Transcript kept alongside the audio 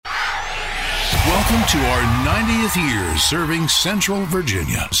Welcome to our 90th year serving Central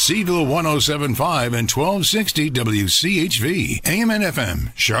Virginia. Seville 107.5 and 1260 WCHV. AM and FM,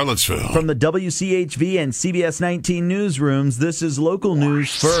 Charlottesville. From the WCHV and CBS 19 newsrooms, this is local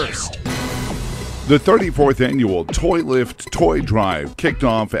news first. The 34th annual Toy Lift Toy Drive kicked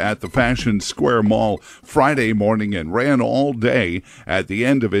off at the Fashion Square Mall Friday morning and ran all day. At the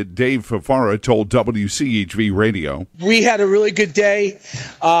end of it, Dave Fafara told WCHV Radio. We had a really good day,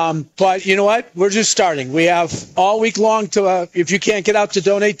 but you know what? We're just starting. We have all week long to, if you can't get out to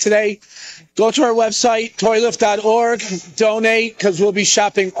donate today, go to our website, toylift.org, donate, because we'll be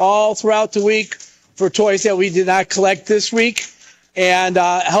shopping all throughout the week for toys that we did not collect this week. And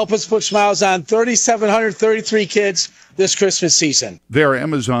help us put smiles on 3,733 kids this Christmas season. Their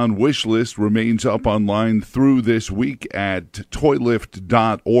Amazon wish list remains up online through this week at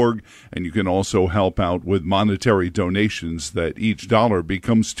toylift.org, and you can also help out with monetary donations that each dollar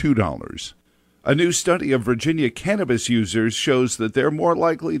becomes $2. A new study of Virginia cannabis users shows that they're more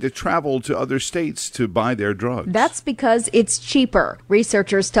likely to travel to other states to buy their drugs. That's because it's cheaper.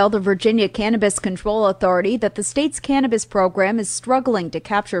 Researchers tell the Virginia Cannabis Control Authority that the state's cannabis program is struggling to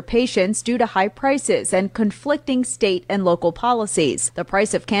capture patients due to high prices and conflicting state and local policies. The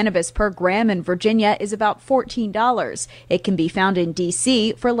price of cannabis per gram in Virginia is about $14. It can be found in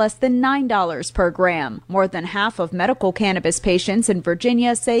D.C. for less than $9 per gram. More than half of medical cannabis patients in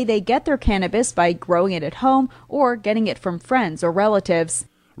Virginia say they get their cannabis by growing it at home or getting it from friends or relatives.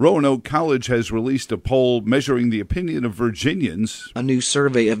 Roanoke College has released a poll measuring the opinion of Virginians. A new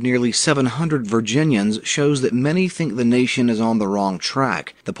survey of nearly 700 Virginians shows that many think the nation is on the wrong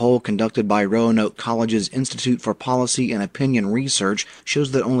track. The poll conducted by Roanoke College's Institute for Policy and Opinion Research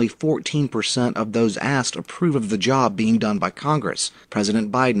shows that only 14% of those asked approve of the job being done by Congress.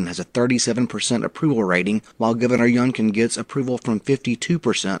 President Biden has a 37% approval rating, while Governor Youngkin gets approval from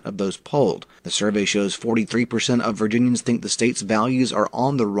 52% of those polled. The survey shows 43% of Virginians think the state's values are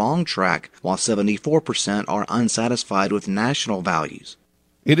on the wrong track, while 74% are unsatisfied with national values.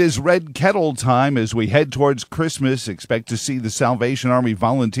 It is Red Kettle time as we head towards Christmas. Expect to see the Salvation Army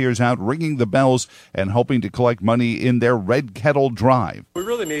volunteers out ringing the bells and hoping to collect money in their Red Kettle drive. We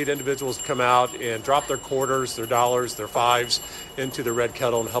really need individuals to come out and drop their quarters, their dollars, their fives into the Red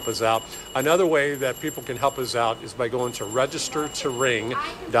Kettle and help us out. Another way that people can help us out is by going to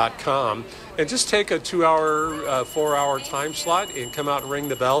registertoring.com and just take a 2-hour, 4-hour time slot and come out and ring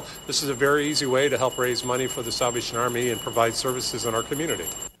the bell. This is a very easy way to help raise money for the Salvation Army and provide services in our community.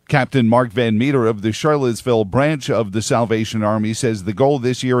 Captain Mark Van Meter of the Charlottesville branch of the Salvation Army says the goal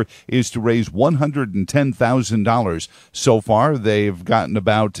this year is to raise $110,000. So far, they've gotten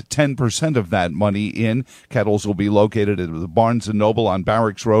about 10% of that money in. Kettles will be located at the Barnes & Noble on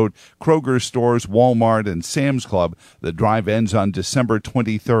Barracks Road, Kroger stores, Walmart, and Sam's Club. The drive ends on December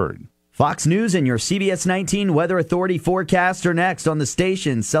 23rd. Fox News and your CBS 19 Weather Authority forecast are next on the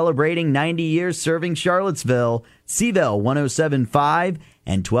station celebrating 90 years serving Charlottesville, Seville 107.5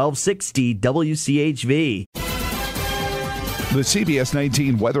 and 1260 WCHV. The CBS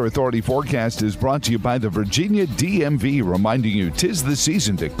 19 Weather Authority forecast is brought to you by the Virginia DMV, reminding you 'tis the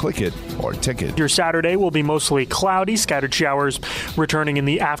season to click it or ticket. Your Saturday will be mostly cloudy, scattered showers returning in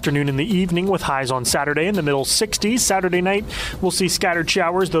the afternoon and the evening with highs on Saturday in the middle 60s. Saturday night, we'll see scattered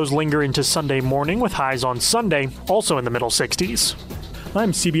showers. Those linger into Sunday morning with highs on Sunday, also in the middle 60s.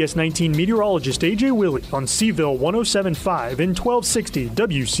 I'm CBS 19 meteorologist AJ Willie on Seville 107.5 and 1260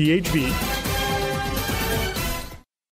 WCHV.